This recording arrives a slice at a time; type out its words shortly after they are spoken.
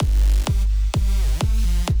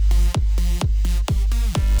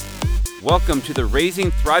Welcome to the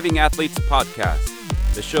Raising Thriving Athletes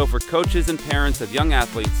podcast, the show for coaches and parents of young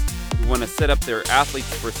athletes who want to set up their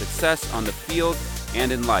athletes for success on the field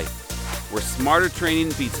and in life, where smarter training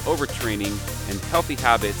beats overtraining and healthy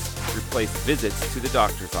habits replace visits to the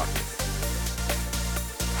doctor's office.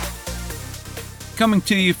 Coming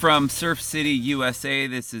to you from Surf City, USA,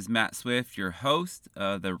 this is Matt Swift, your host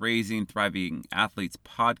of the Raising Thriving Athletes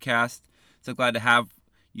podcast. So glad to have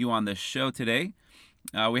you on the show today.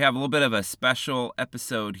 We have a little bit of a special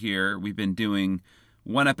episode here. We've been doing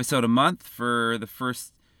one episode a month for the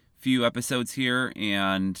first few episodes here,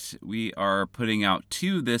 and we are putting out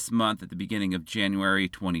two this month at the beginning of January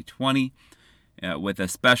 2020 with a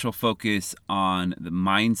special focus on the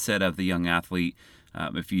mindset of the young athlete.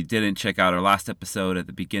 If you didn't check out our last episode at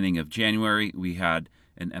the beginning of January, we had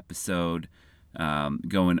an episode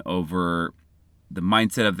going over the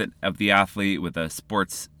mindset of the athlete with a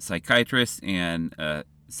sports psychiatrist and a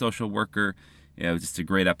social worker. It was just a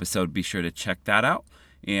great episode. Be sure to check that out.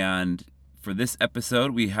 And for this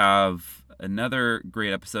episode, we have another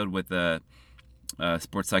great episode with a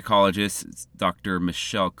sports psychologist, it's Dr.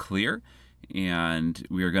 Michelle Clear, and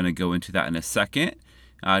we are going to go into that in a second.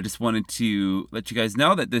 I just wanted to let you guys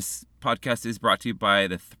know that this podcast is brought to you by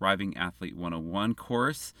the Thriving Athlete 101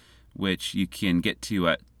 course, which you can get to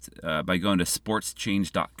at by going to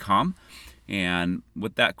sportschange.com. And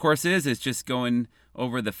what that course is just going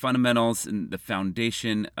over the fundamentals and the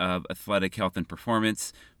foundation of athletic health and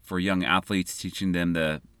performance for young athletes, teaching them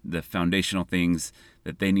the foundational things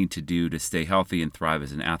that they need to do to stay healthy and thrive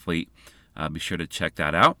as an athlete. Be sure to check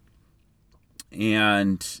that out.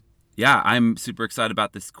 And yeah, I'm super excited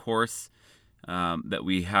about this course that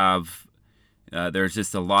we have. There's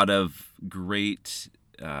just a lot of great,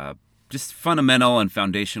 just fundamental and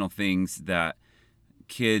foundational things that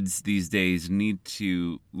kids these days need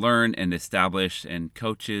to learn and establish, and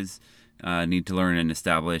coaches need to learn and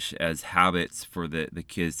establish as habits for the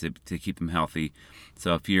kids to keep them healthy.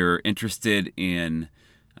 So if you're interested in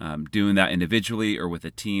doing that individually or with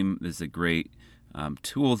a team, this is a great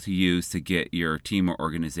tool to use to get your team or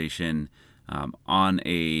organization on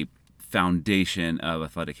a foundation of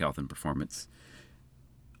athletic health and performance.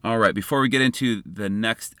 All right, before we get into the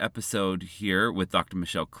next episode here with Dr.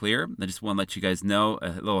 Michelle Clear, I just want to let you guys know,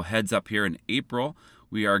 a little heads up here in April,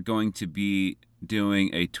 we are going to be doing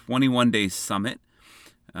a 21-day summit,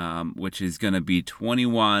 which is going to be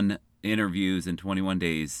 21 interviews in 21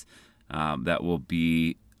 days that will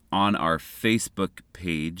be on our Facebook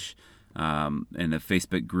page and the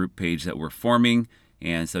Facebook group page that we're forming.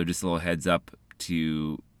 And so just a little heads up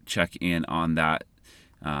to check in on that.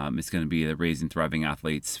 It's going to be the Raising Thriving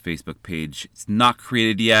Athletes Facebook page. It's not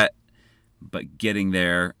created yet, but getting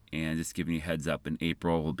there, and just giving you a heads up. In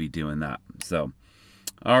April, we'll be doing that. So,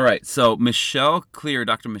 all right. So Michelle Clear,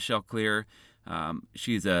 Dr. Michelle Clear,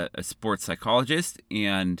 she's a sports psychologist.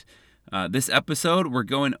 And this episode, we're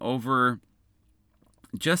going over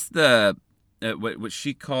just what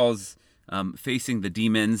she calls facing the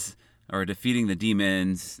demons, or defeating the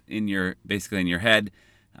demons in your head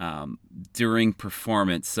during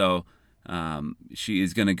performance. So she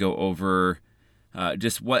is going to go over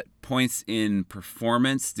just what points in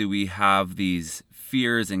performance do we have these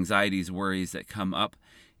fears, anxieties, worries that come up,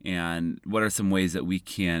 and what are some ways that we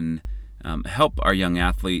can help our young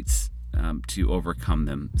athletes to overcome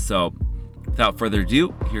them. So without further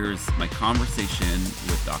ado, here's my conversation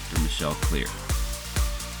with Dr. Michelle Clear.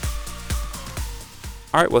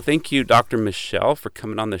 All right, well, thank you, Dr. Michelle, for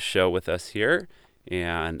coming on the show with us here.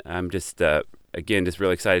 And I'm just, again, just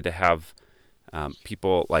really excited to have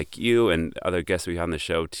people like you and other guests we have on the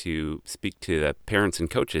show to speak to the parents and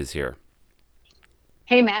coaches here.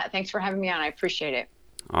 Hey, Matt, thanks for having me on. I appreciate it.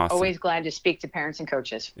 Awesome. Always glad to speak to parents and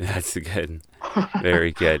coaches. That's good.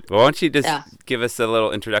 Very good. Well, why don't you just give us a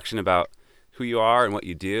little introduction about who you are and what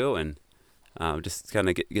you do, and just kind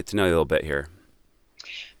of get to know you a little bit here.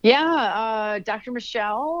 Yeah, Dr.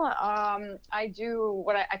 Michelle, I do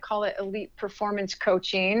what I call it elite performance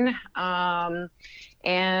coaching. And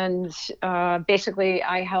basically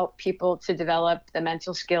I help people to develop the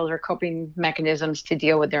mental skills or coping mechanisms to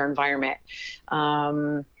deal with their environment.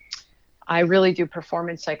 I really do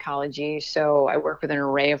performance psychology. So I work with an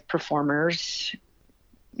array of performers.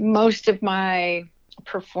 Most of my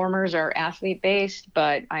performers are athlete based,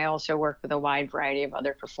 but I also work with a wide variety of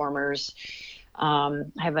other performers. I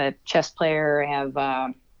have a chess player.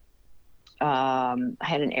 I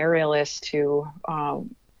had an aerialist who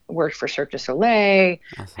worked for Cirque du Soleil.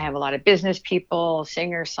 Awesome. I have a lot of business people,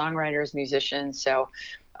 singers, songwriters, musicians. So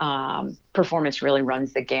performance really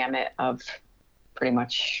runs the gamut of pretty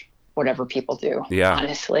much whatever people do. Yeah.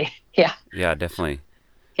 Honestly. Yeah. Yeah, definitely.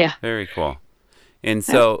 Yeah. Very cool. And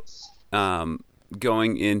Yep. so,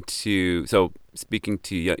 going into speaking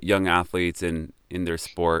to young athletes and in their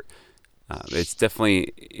sport, it's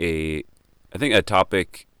definitely I think a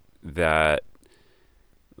topic that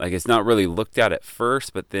like it's not really looked at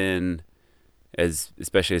first, but then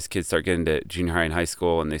especially as kids start getting to junior high and high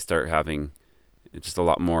school and they start having just a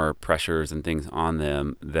lot more pressures and things on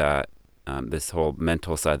them, that this whole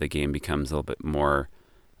mental side of the game becomes a little bit more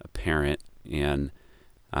apparent. And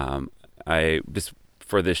I just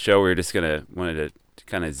for this show, we were just wanted to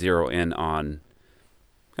kind of zero in on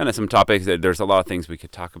kind of some topics. That there's a lot of things we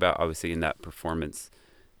could talk about, obviously in that performance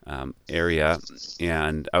area.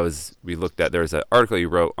 And we looked at, there's an article you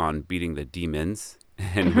wrote on beating the demons.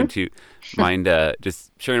 And Hmm. would you mind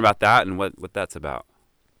just sharing about that and what that's about?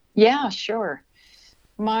 Yeah, sure.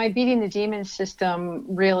 My Beating the Demons system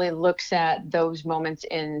really looks at those moments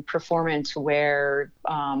in performance where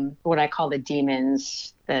what I call the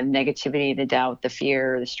demons, the negativity, the doubt, the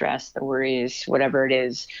fear, the stress, the worries, whatever it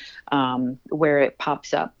is, where it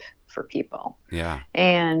pops up for people. Yeah.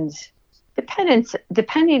 And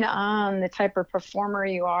depending on the type of performer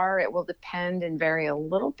you are, it will depend and vary a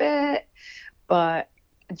little bit. But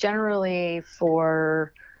generally,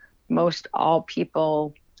 for most all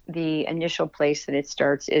people, the initial place that it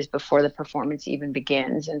starts is before the performance even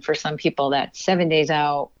begins. And for some people, that's 7 days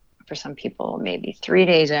out. For some people, maybe 3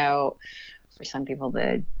 days out. For some people,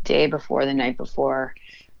 the day before, the night before.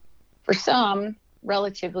 For some,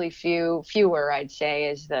 relatively fewer, I'd say,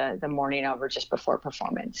 is the morning of or just before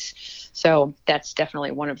performance. So that's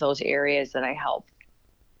definitely one of those areas that I help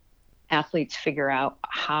athletes figure out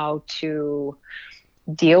how to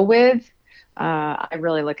deal with. I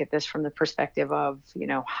really look at this from the perspective of,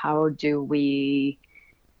 how do we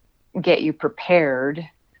get you prepared?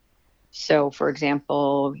 So, for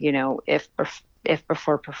example, if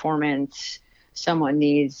before performance someone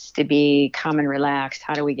needs to be calm and relaxed,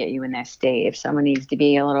 how do we get you in that state? If someone needs to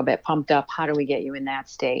be a little bit pumped up, how do we get you in that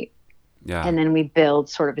state? Yeah. And then we build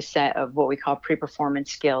sort of a set of what we call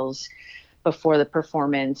pre-performance skills before the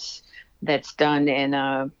performance that's done in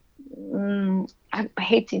I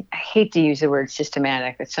hate to use the word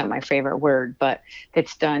systematic. That's not my favorite word, but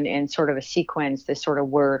it's done in sort of a sequence that sort of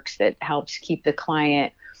works, that helps keep the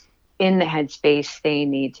client in the headspace they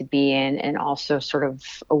need to be in, and also sort of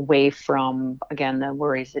away from, again, the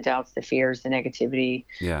worries, the doubts, the fears, the negativity,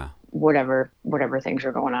 Yeah. whatever things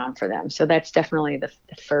are going on for them. So that's definitely the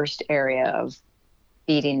first area of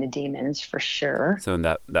beating the demons for sure. So in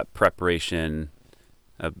that preparation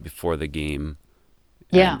before the game,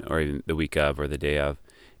 Yeah. or even the week of or the day of.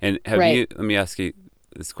 And Right. let me ask you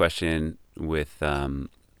this question with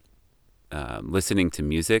listening to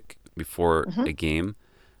music before Hmm. a game.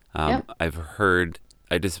 Yep.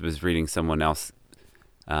 I just was reading someone else.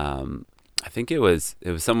 I think it was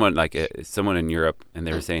someone like someone in Europe, and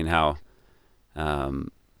they were saying how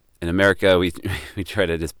in America we we try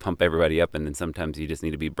to just pump everybody up, and then sometimes you just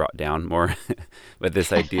need to be brought down more. But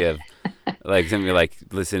this idea of like something like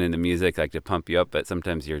listening to music like to pump you up, but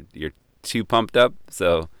sometimes you're too pumped up,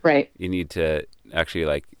 so Right. you need to actually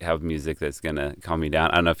like have music that's gonna calm you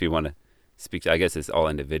down. I don't know if you want to speak to, I guess it's all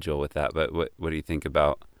individual with that, but what do you think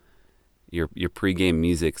about your pregame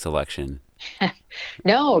music selection?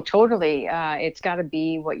 No, totally. It's got to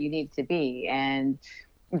be what you need to be, and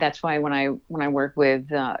that's why when I work with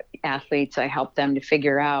athletes, I help them to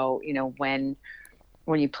figure out,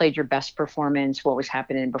 when you played your best performance, what was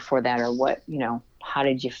happening before that, or what, how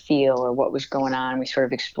did you feel, or what was going on. We sort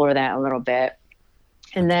of explore that a little bit,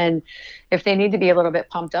 and then if they need to be a little bit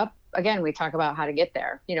pumped up, again, we talk about how to get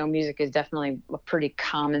there. Music is definitely a pretty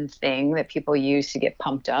common thing that people use to get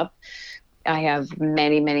pumped up. I have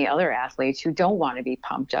many, many other athletes who don't want to be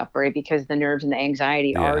pumped up, right? Because the nerves and the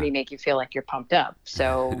anxiety Yeah. already make you feel like you're pumped up.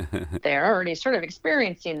 So they're already sort of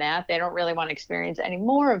experiencing that. They don't really want to experience any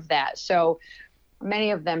more of that. So many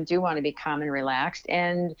of them do want to be calm and relaxed.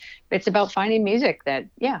 And it's about finding music that,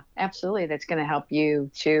 yeah, absolutely, that's going to help you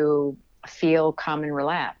to feel calm and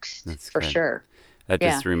relaxed That's for good. sure. That Yeah.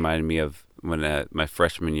 just reminded me of when my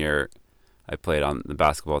freshman year I played on the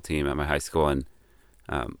basketball team at my high school, and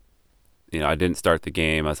um, I didn't start the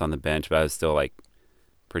game. I was on the bench, but I was still like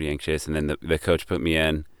pretty anxious. And then the coach put me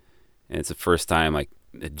in, and it's the first time like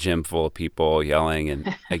a gym full of people yelling,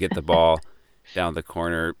 and I get the ball down the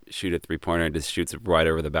corner, shoot a 3-pointer, and just shoots it right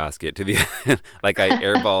over the basket to the like I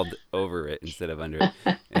airballed over it instead of under it.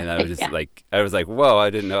 And I was just Yeah. like, whoa!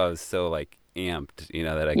 I didn't know I was so like amped,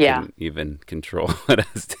 that I Yeah. couldn't even control what I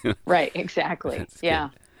was doing. Right. Exactly. That's good. Yeah.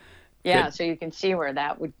 Yeah. Good. So you can see where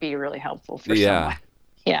that would be really helpful for Yeah. someone.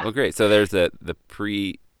 Yeah. Well, great. So there's the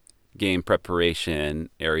pre-game game preparation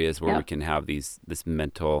areas where we can have this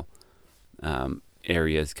mental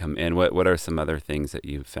areas come in. What are some other things that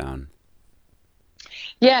you've found?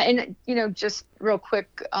 Yeah, and just real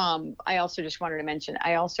quick, I also just wanted to mention,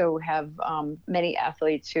 I also have many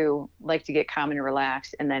athletes who like to get calm and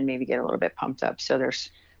relaxed, and then maybe get a little bit pumped up. So there's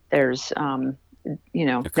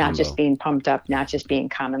not just being pumped up, not just being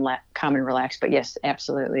calm and relaxed, but yes,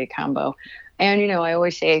 absolutely a combo. And I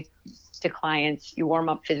always say to clients, you warm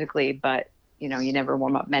up physically, but you never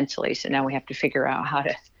warm up mentally. So now we have to figure out how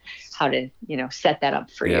to set that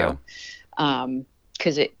up for you.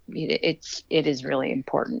 Because it is really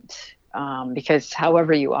important, because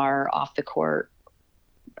however you are off the court,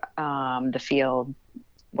 the field,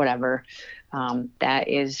 whatever, that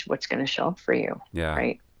is what's going to show up for you. Yeah.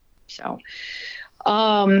 Right. So,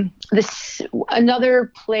 this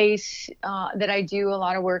another place that I do a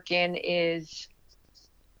lot of work in is,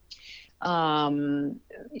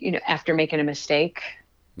 after making a mistake.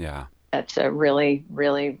 Yeah. That's a really,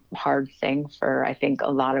 really hard thing for, I think,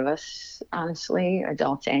 a lot of us, honestly,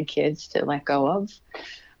 adults and kids, to let go of.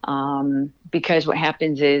 Because what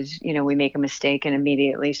happens is, we make a mistake and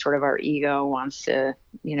immediately sort of our ego wants to,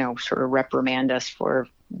 sort of reprimand us for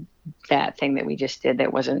that thing that we just did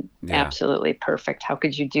that wasn't absolutely perfect. How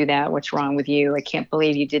could you do that? What's wrong with you? I can't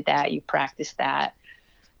believe you did that. You practiced that,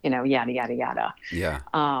 yada, yada, yada. Yeah.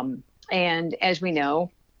 And as we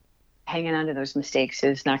know, hanging on to those mistakes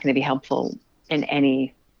is not going to be helpful in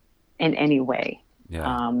any way.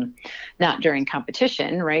 Yeah. Not during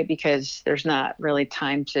competition, right? Because there's not really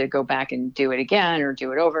time to go back and do it again or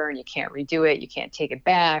do it over, and you can't redo it. You can't take it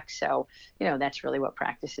back. So, that's really what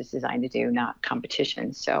practice is designed to do, not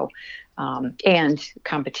competition. So, and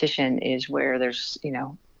competition is where there's,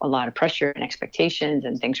 a lot of pressure and expectations,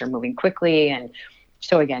 and things are moving quickly. And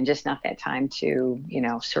so again, just not that time to,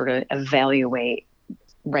 sort of evaluate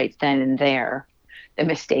right then and there the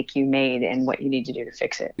mistake you made and what you need to do to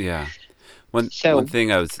fix it. Yeah. One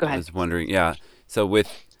thing I was wondering, so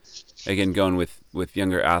going with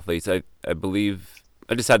younger athletes, I believe,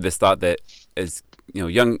 I just had this thought that as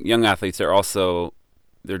young athletes are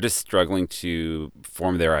they're just struggling to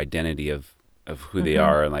form their identity of who they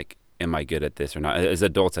are, and like, am I good at this or not? As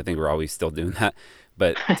adults, I think we're always still doing that,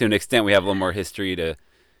 but to an extent we have a little more history to,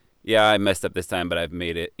 I messed up this time, but I've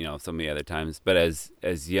made it, so many other times. But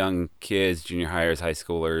as young kids, junior hires, high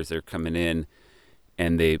schoolers, they're coming in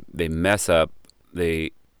and they mess up.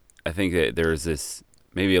 I think that there's this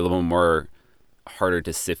maybe a little more harder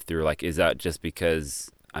to sift through. Like, is that just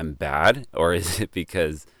because I'm bad, or is it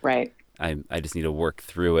because I just need to work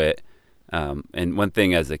through it? And one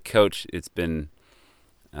thing as a coach, it's been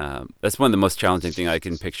that's one of the most challenging things. I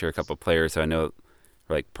can picture a couple of players who I know,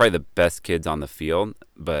 like, probably the best kids on the field,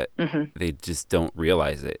 but they just don't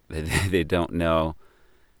realize it. They don't know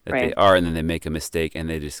that they are, and then they make a mistake and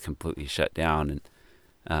they just completely shut down. And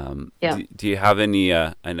do you have any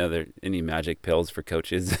any magic pills for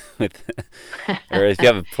coaches with, or if you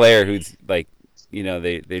have a player who's like,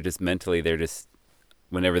 they just mentally, they're just,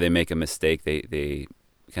 whenever they make a mistake, they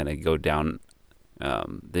kind of go down,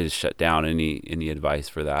 they just shut down. Any advice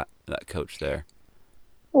for that coach there?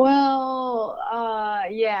 Well,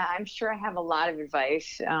 I'm sure I have a lot of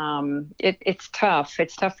advice. It's tough.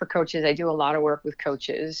 It's tough for coaches. I do a lot of work with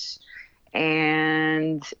coaches,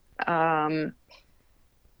 and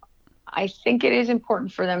I think it is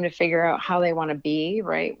important for them to figure out how they want to be,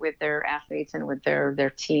 right, with their athletes and with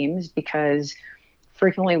their teams, because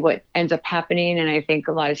frequently what ends up happening, and I think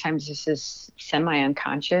a lot of times this is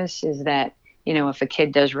semi-unconscious, is that, if a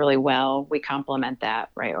kid does really well, we compliment that,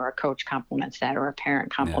 right? Or a coach compliments that, or a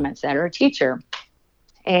parent compliments that, or a teacher.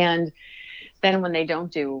 And then when they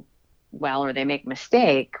don't do well or they make a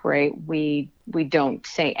mistake, right, we don't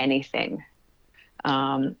say anything.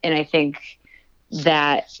 And I think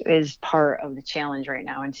that is part of the challenge right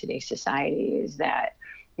now in today's society, is that,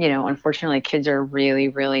 unfortunately, kids are really,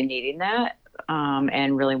 really needing that,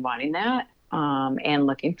 and really wanting that, and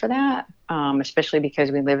looking for that, especially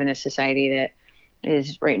because we live in a society that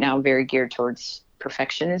is right now very geared towards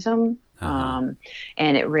perfectionism. And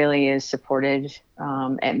it really is supported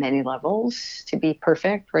at many levels to be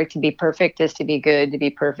perfect, right? To be perfect is to be good. To be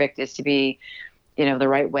perfect is to be, the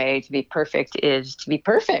right way. To be perfect is to be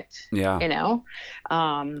perfect. Yeah.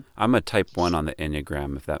 I'm a type 1 on the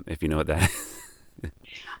Enneagram, if you know what that is.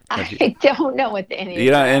 I don't know what the Enneagram is.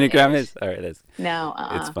 You know what Enneagram is? All right, no.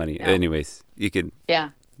 It's funny. No. Anyways, you can. Yeah.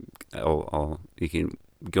 You can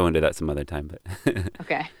go into that some other time, but.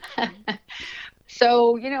 Okay.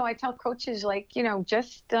 So, I tell coaches, like,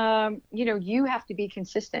 just, you have to be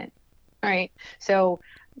consistent. All right. So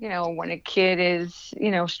when a kid is,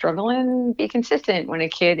 struggling, be consistent. When a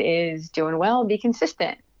kid is doing well, be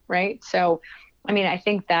consistent, right? So, I mean, I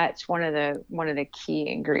think that's one of the key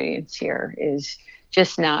ingredients here is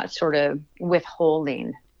just not sort of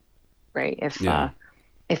withholding, right? Yeah.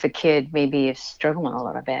 If a kid maybe is struggling a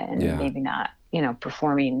little bit and Yeah. maybe not,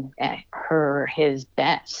 performing at her or his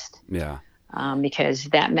best, Yeah. because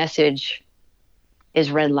that message is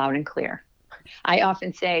read loud and clear. I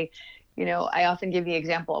often say, I often give the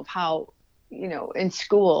example of how, in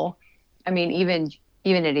school, I mean, even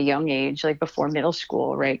at a young age, like before middle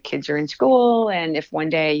school, right? Kids are in school, and if one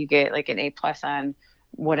day you get like an A+ on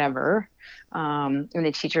whatever, and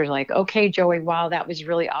the teacher's like, "Okay, Joey, wow, that was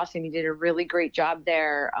really awesome. You did a really great job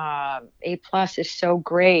there. A+ is so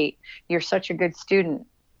great. You're such a good student."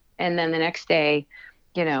 And then the next day,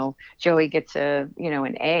 Joey gets an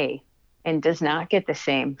A and does not get the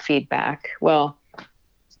same feedback. Well,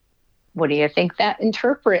 what do you think that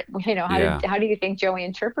interpret? Yeah. How do you think Joey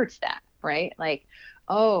interprets that? Right? Like,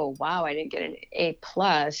 oh wow, I didn't get an A+,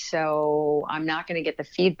 so I'm not going to get the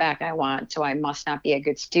feedback I want. So I must not be a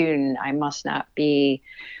good student. I must not be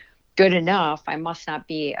good enough. I must not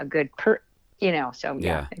be a good So yeah,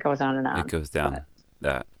 Yeah. it goes on and It on. goes But down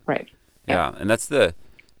that. right. Yep. Yeah. And that's the,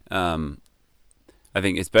 um, I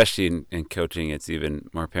think especially in coaching, it's even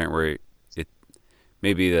more apparent where it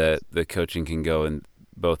maybe the coaching can go in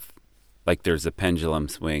both, like there's a pendulum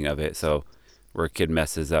swing of it. So where a kid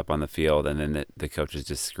messes up on the field and then the coach is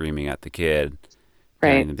just screaming at the kid,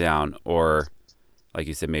 tearing Right. them down, or like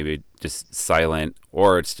you said, maybe just silent,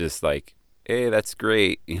 or it's just like, hey, that's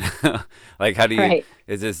great. Like how do you, Right.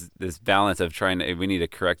 is this balance of trying to, we need to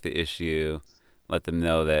correct the issue, let them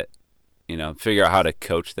know that, figure out how to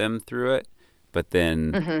coach them through it, but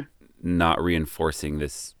then Hmm. not reinforcing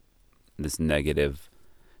this negative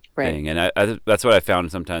Right. thing. And that's what I found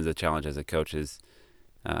sometimes a challenge as a coach is,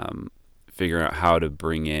 um, figuring out how to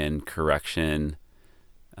bring in correction,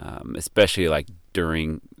 especially like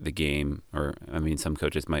during the game. Or I mean, some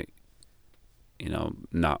coaches might,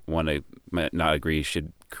 not want to, might not agree you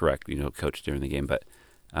should correct, coach during the game, but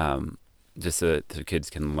just so the kids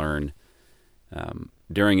can learn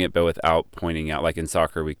during it, but without pointing out. Like in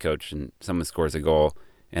soccer, we coach and someone scores a goal,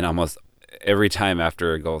 and almost every time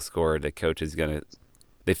after a goal scored, the coach is gonna,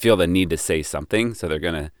 they feel the need to say something, so they're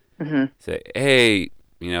gonna Hmm. say, "Hey,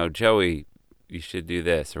 Joey, you should do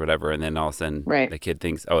this or whatever," and then all of a sudden Right. the kid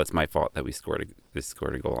thinks, "Oh, it's my fault that we scored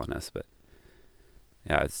a goal on us." But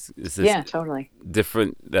yeah, it's this Yeah. Totally.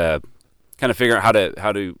 different kind of figuring out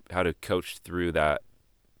how to coach through that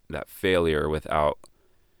failure without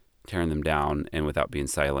tearing them down and without being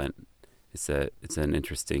silent. It's an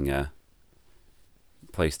interesting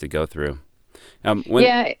place to go through. When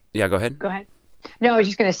Yeah. Yeah, go ahead. Go ahead. No, I was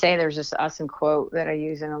just going to say there's this awesome quote that I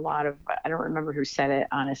use in a lot of, I don't remember who said it,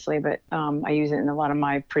 honestly, but I use it in a lot of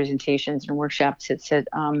my presentations and workshops. It said,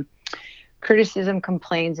 criticism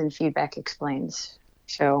complains and feedback explains.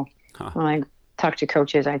 So Huh. when I talk to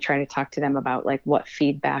coaches, I try to talk to them about like what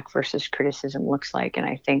feedback versus criticism looks like. And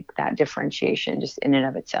I think that differentiation just in and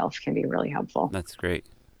of itself can be really helpful. That's great.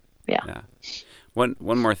 Yeah. Yeah. One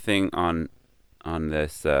more thing on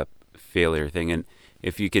this failure thing, and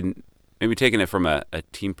if you can maybe taking it from a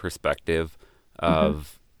team perspective Hmm.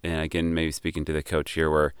 of, and again maybe speaking to the coach here,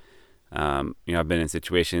 where I've been in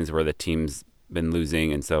situations where the team's been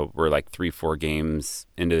losing, and so we're like 3-4 games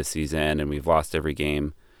into the season, and we've lost every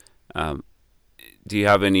game. Um, do you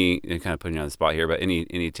have any, kind of putting you on the spot here, but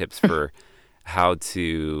any tips for how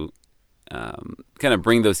to kind of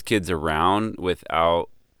bring those kids around without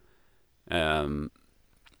um,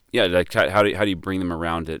 yeah, like how do you bring them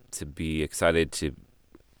around to be excited to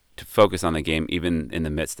focus on the game even in the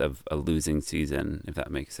midst of a losing season, if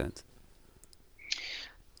that makes sense?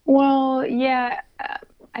 Well, yeah,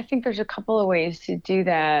 I think there's a couple of ways to do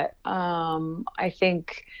that. I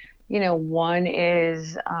think, one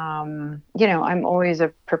is, I'm always a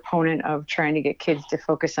proponent of trying to get kids to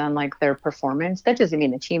focus on like their performance. That doesn't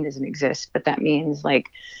mean the team doesn't exist, but that means like,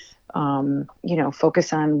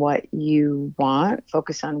 focus on what you want,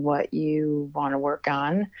 focus on what you want to work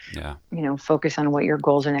on, Yeah. focus on what your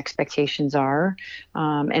goals and expectations are.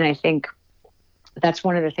 And I think that's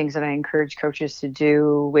one of the things that I encourage coaches to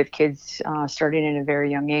do with kids starting at a very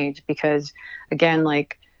young age, because again,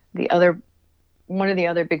 like the other, one of the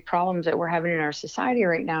other big problems that we're having in our society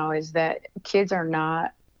right now is that kids are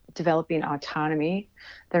not developing autonomy.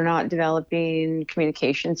 They're not developing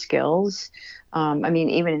communication skills. I mean,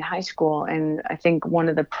 even in high school. And I think one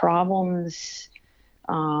of the problems,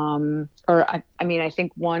 I mean, I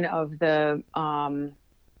think one of the,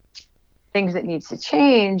 things that needs to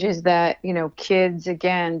change is that, kids,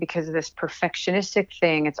 again, because of this perfectionistic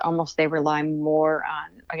thing, it's almost they rely more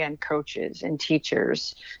on, again, coaches and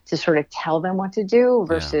teachers to sort of tell them what to do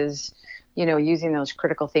Yeah. versus, using those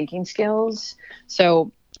critical thinking skills.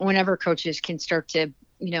 So whenever coaches can start to,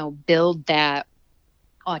 build that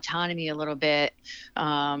autonomy a little bit,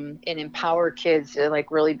 and empower kids to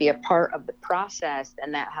like really be a part of the process,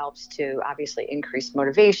 then that helps to obviously increase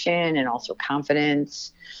motivation and also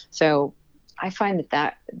confidence. So I find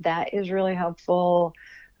that is really helpful.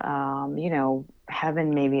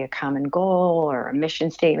 Having maybe a common goal or a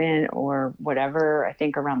mission statement or whatever, I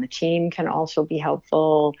think around the team can also be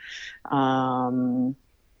helpful.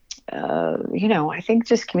 I think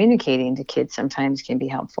just communicating to kids sometimes can be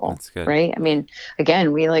helpful. That's good. Right. I mean,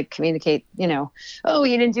 again, we like communicate, oh,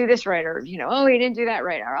 you didn't do this right, or, oh, you didn't do that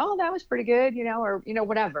right, or, oh, that was pretty good, or,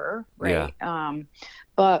 whatever. Right. Yeah.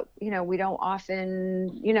 But, we don't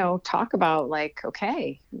often, talk about like,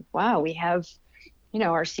 okay, wow, we have,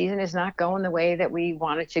 our season is not going the way that we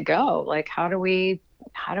want it to go. Like, how do we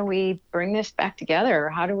bring this back together?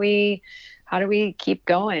 How do we keep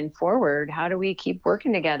going forward? How do we keep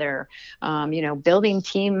working together? Building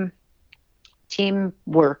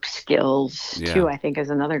teamwork skills too, I think is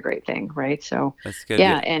another great thing. Right. So that's good.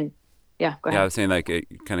 Yeah. And go ahead. Yeah, I was saying like,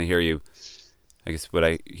 kind of hear you. I guess what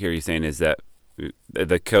I hear you saying is that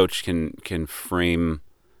the coach can frame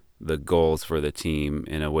the goals for the team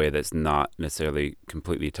in a way that's not necessarily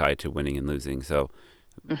completely tied to winning and losing. So,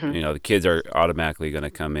 the kids are automatically going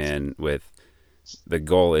to come in with the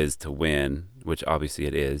goal is to win, which obviously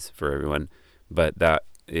it is for everyone, but that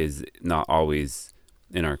is not always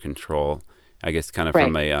in our control. I guess kind of Right.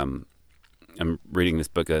 from I'm reading this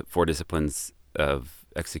book, Four Disciplines of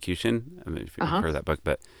Execution. I mean, if you've heard that book,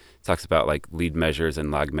 but it talks about like lead measures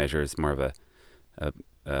and lag measures, more of a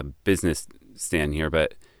business stand here,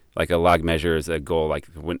 but like a lag measure is a goal, like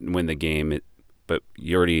win the game, but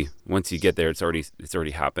once you get there, it's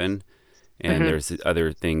already happened. And there's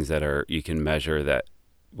other things that you can measure that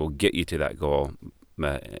will get you to that goal.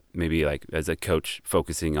 Maybe like as a coach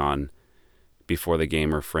focusing on before the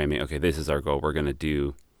game or framing, okay, this is our goal. We're going to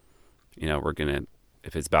do,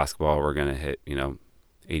 if it's basketball, we're going to hit,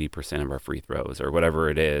 80% of our free throws or whatever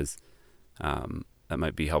it is. That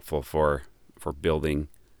might be helpful for building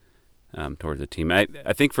towards a team. I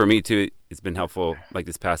think for me too, it's been helpful. Like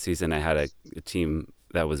this past season, I had a team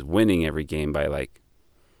that was winning every game by like,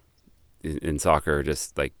 in soccer,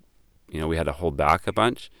 just like, we had to hold back a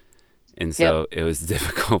bunch. And so It was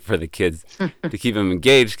difficult for the kids to keep them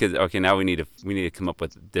engaged because, okay, now we need to come up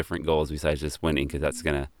with different goals besides just winning, because that's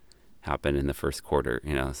going to happen in the first quarter,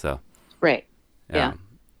 so. Right. Yeah.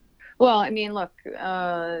 Well, I mean, look,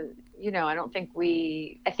 I think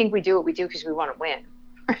I think we do what we do because we want to win.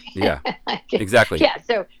 Yeah, exactly. Yeah.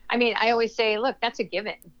 So, I mean, I always say, look, that's a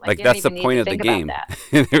given. Like that's the point of the game.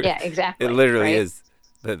 Yeah, exactly. It literally right? is.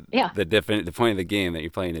 The point of the game that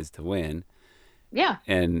you're playing is to win. Yeah.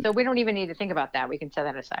 And so we don't even need to think about that. We can set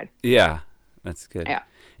that aside. Yeah, that's good. Yeah.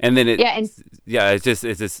 And then it's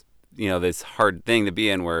this this hard thing to be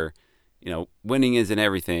in where, winning isn't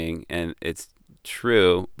everything, and it's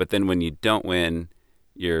true. But then when you don't win,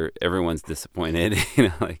 everyone's disappointed.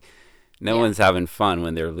 Like no one's having fun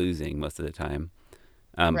when they're losing most of the time.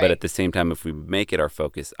 But at the same time, if we make it our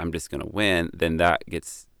focus, I'm just going to win, then that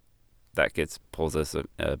pulls us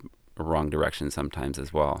a wrong direction sometimes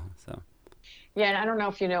as well. So. Yeah, and I don't know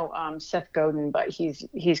if you know Seth Godin, but he's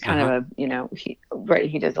kind of a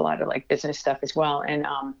he does a lot of like business stuff as well. And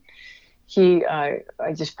I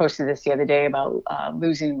just posted this the other day about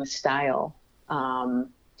losing with style, and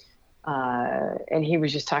he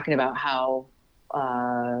was just talking about how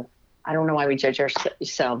I don't know why we judge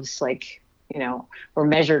ourselves like we're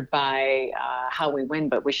measured by how we win,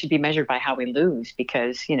 but we should be measured by how we lose,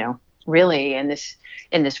 because really in this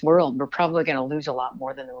world we're probably going to lose a lot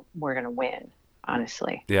more than we're going to win,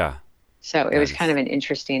 honestly. Yeah. So it was kind of an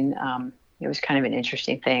interesting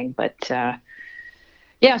thing, but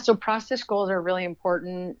so process goals are really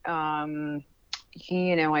important.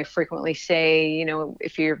 I frequently say,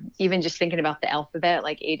 if you're even just thinking about the alphabet,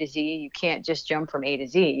 like A to Z, you can't just jump from A to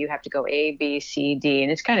Z. You have to go A, B, C, D.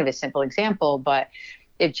 And it's kind of a simple example, but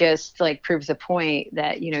it just like proves the point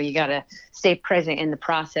that, you got to stay present in the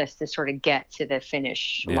process to sort of get to the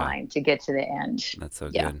finish line, to get to the end. That's so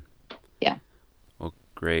good. Yeah. Well,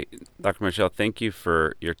 great. Dr. Michelle, thank you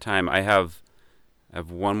for your time. I have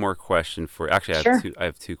one more question actually, I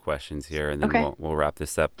have two questions here, and then we'll wrap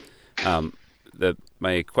this up.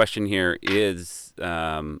 My question here is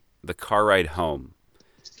the car ride home.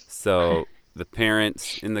 So the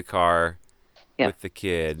parents in the car with the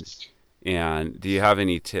kid, And do you have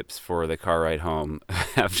any tips for the car ride home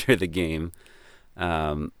after the game?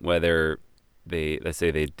 Whether let's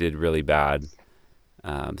say they did really bad,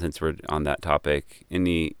 since we're on that topic,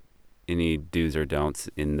 any do's or don'ts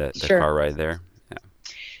in the Sure. car ride there? Yeah.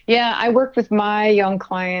 Yeah, I work with my young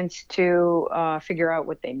clients to figure out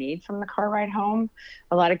what they need from the car ride home.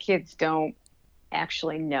 A lot of kids don't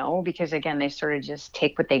actually know because, again, they sort of just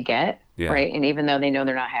take what they get, Yeah. right? And even though they know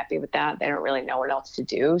they're not happy with that, they don't really know what else to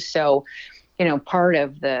do. So, part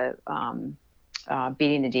of the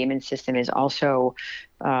beating the demon system is also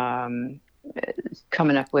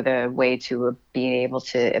coming up with a way to being able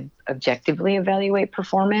to objectively evaluate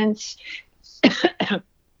performance.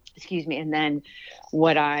 Excuse me. And then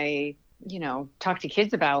what I, talk to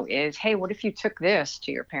kids about is, hey, what if you took this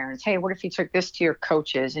to your parents? Hey, what if you took this to your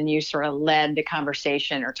coaches and you sort of led the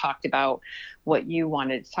conversation or talked about what you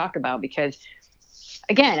wanted to talk about? Because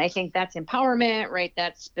again, I think that's empowerment, right?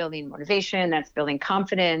 That's building motivation, that's building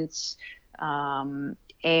confidence. And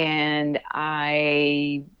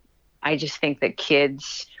I just think that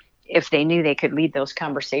kids, if they knew they could lead those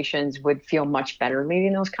conversations, would feel much better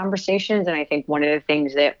leading those conversations. And I think one of the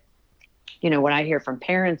things that, what I hear from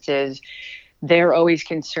parents is they're always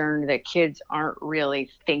concerned that kids aren't really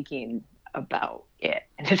thinking about it.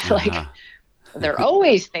 And it's like, they're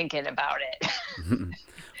always thinking about it.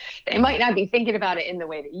 They might not be thinking about it in the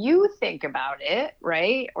way that you think about it,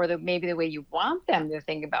 right? Or maybe the way you want them to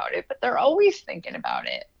think about it, but they're always thinking about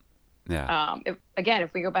it. Yeah.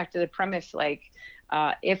 If we go back to the premise, like,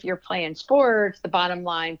 if you're playing sports, the bottom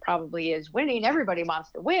line probably is winning. Everybody wants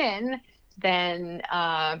to win. Then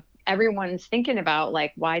everyone's thinking about,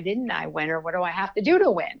 like, why didn't I win, or what do I have to do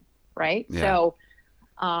to win, right? Yeah. So,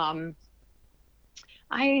 I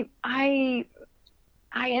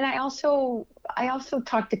also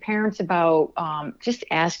talk to parents about just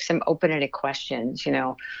ask some open-ended questions.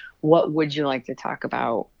 What would you like to talk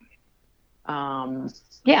about? And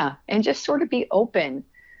just sort of be open,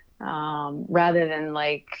 rather than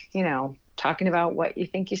talking about what you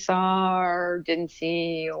think you saw or didn't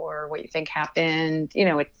see or what you think happened.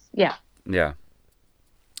 Yeah.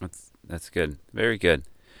 That's good. Very good.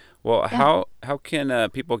 Well, how can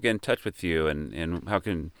people get in touch with you, and how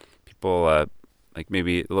can people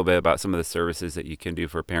maybe a little bit about some of the services that you can do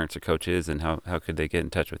for parents or coaches, and how could they get in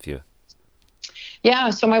touch with you?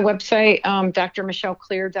 Yeah, so my website,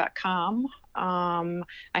 drmichellclear.com. I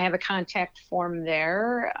have a contact form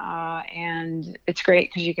there, and it's great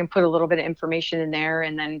because you can put a little bit of information in there,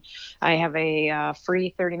 and then I have a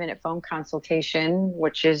free 30-minute phone consultation,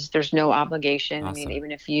 which is there's no obligation. Awesome. I mean,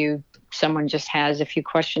 even if someone just has a few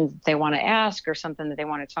questions that they want to ask or something that they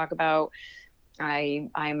want to talk about,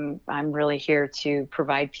 I'm really here to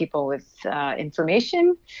provide people with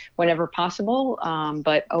information whenever possible,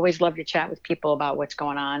 but always love to chat with people about what's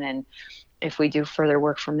going on. And if we do further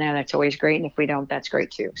work from there, that's always great. And if we don't, that's great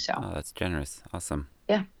too. So. Oh, that's generous. Awesome.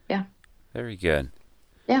 Yeah. Very good.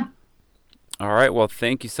 Yeah. All right. Well,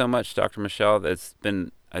 thank you so much, Dr. Michelle.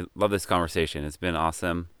 I love this conversation. It's been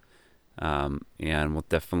awesome. And we'll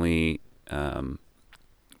definitely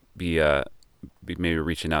be maybe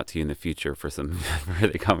reaching out to you in the future for some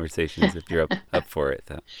further conversations if you're up for it.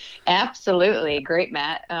 So. Absolutely. Great,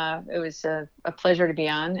 Matt. It was a pleasure to be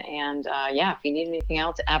on. And if you need anything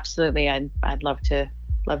else, absolutely. I'd love to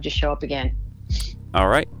show up again. All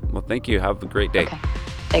right. Well, thank you. Have a great day. Okay.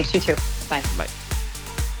 Thanks, you too. Bye. Bye.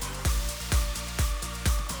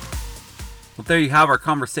 Well, there you have our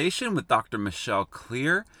conversation with Dr. Michelle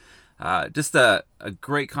Clear. Just a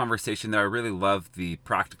great conversation there. I really love the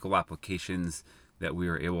practical applications that we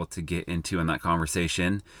were able to get into in that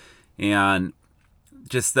conversation. And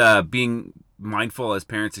just being mindful as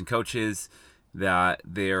parents and coaches that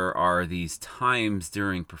there are these times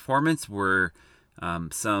during performance where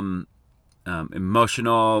some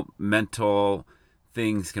emotional, mental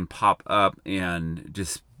things can pop up, and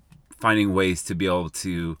just finding ways to be able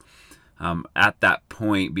to at that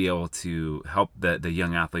point be able to help the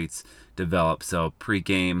young athletes develop. So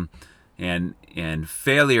pregame and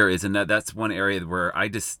failure that's one area where I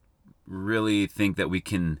just really think that we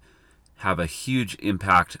can have a huge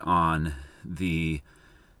impact on the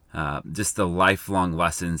just the lifelong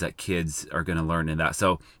lessons that kids are going to learn in that.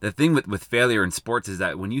 So the thing with failure in sports is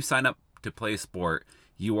that when you sign up to play a sport,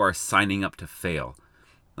 you are signing up to fail.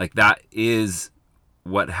 Like, that is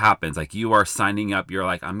what happens. Like, you are signing up, you're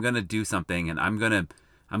like, I'm going to do something and I'm going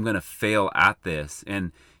to fail at this.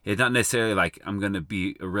 And it's not necessarily like I'm going to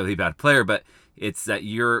be a really bad player, but it's that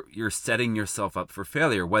you're setting yourself up for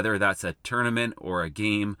failure, whether that's a tournament or a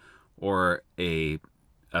game or a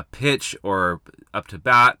pitch or up to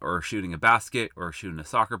bat or shooting a basket or shooting a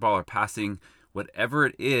soccer ball or passing, whatever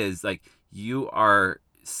it is, like you are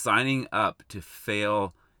signing up to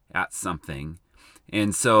fail at something.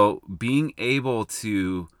 And so being able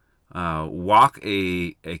to walk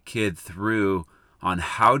a kid through on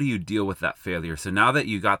how do you deal with that failure. So now that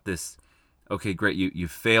you got this, okay, great, you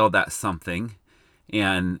failed at something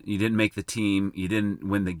and you didn't make the team, you didn't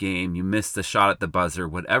win the game, you missed the shot at the buzzer,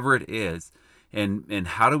 whatever it is, and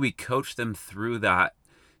how do we coach them through that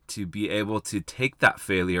to be able to take that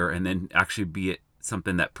failure and then actually be it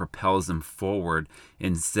something that propels them forward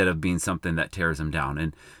instead of being something that tears them down.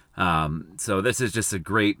 And so this is just a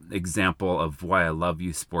great example of why I love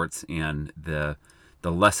youth sports, and the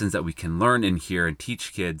lessons that we can learn in here and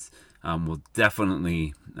teach kids will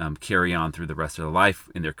definitely carry on through the rest of their life,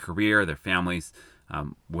 in their career, their families,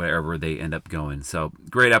 wherever they end up going. So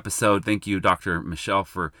great episode. Thank you, Dr. Michelle,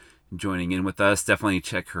 for joining in with us. Definitely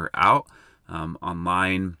check her out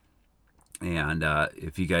online. And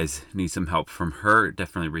if you guys need some help from her,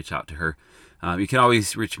 definitely reach out to her. You can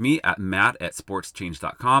always reach me at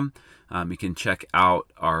matt@sportschange.com. You can check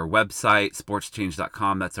out our website,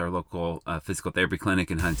 sportschange.com. That's our local physical therapy clinic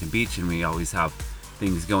in Huntington Beach, and we always have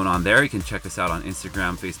things going on there. You can check us out on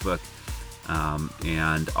Instagram, Facebook.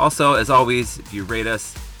 And also, as always, if you rate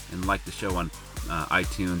us and like the show on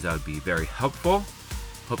iTunes, that would be very helpful.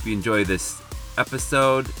 Hope you enjoy this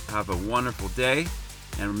episode. Have a wonderful day.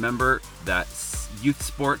 And remember that youth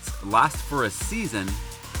sports last for a season,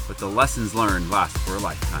 but the lessons learned last for a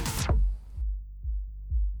lifetime.